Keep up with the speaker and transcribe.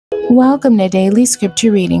Welcome to Daily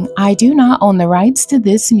Scripture Reading. I do not own the rights to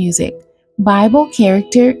this music. Bible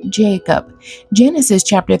character Jacob. Genesis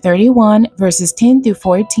chapter 31, verses 10 through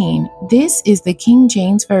 14. This is the King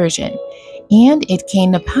James Version. And it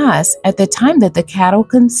came to pass at the time that the cattle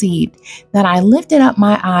conceived, that I lifted up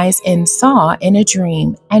my eyes and saw in a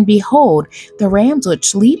dream, and behold, the rams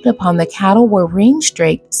which leaped upon the cattle were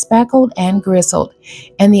ring-straked, speckled, and grizzled.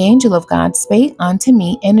 And the angel of God spake unto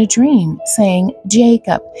me in a dream, saying,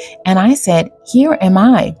 Jacob. And I said, Here am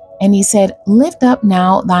I. And he said, Lift up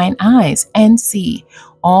now thine eyes, and see.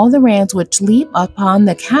 All the rams which leap upon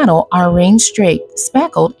the cattle are ring-straked,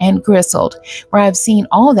 speckled, and grizzled. For I have seen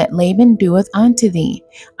all that Laban doeth unto thee.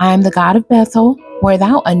 I am the God of Bethel, where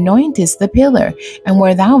thou anointest the pillar, and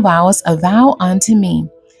where thou vowest a vow unto me.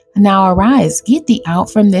 Now arise, get thee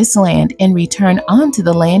out from this land, and return unto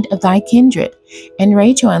the land of thy kindred. And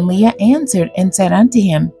Rachel and Leah answered and said unto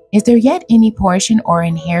him, Is there yet any portion or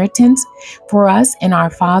inheritance for us in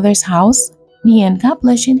our father's house? The end. God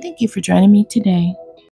bless you, and thank you for joining me today.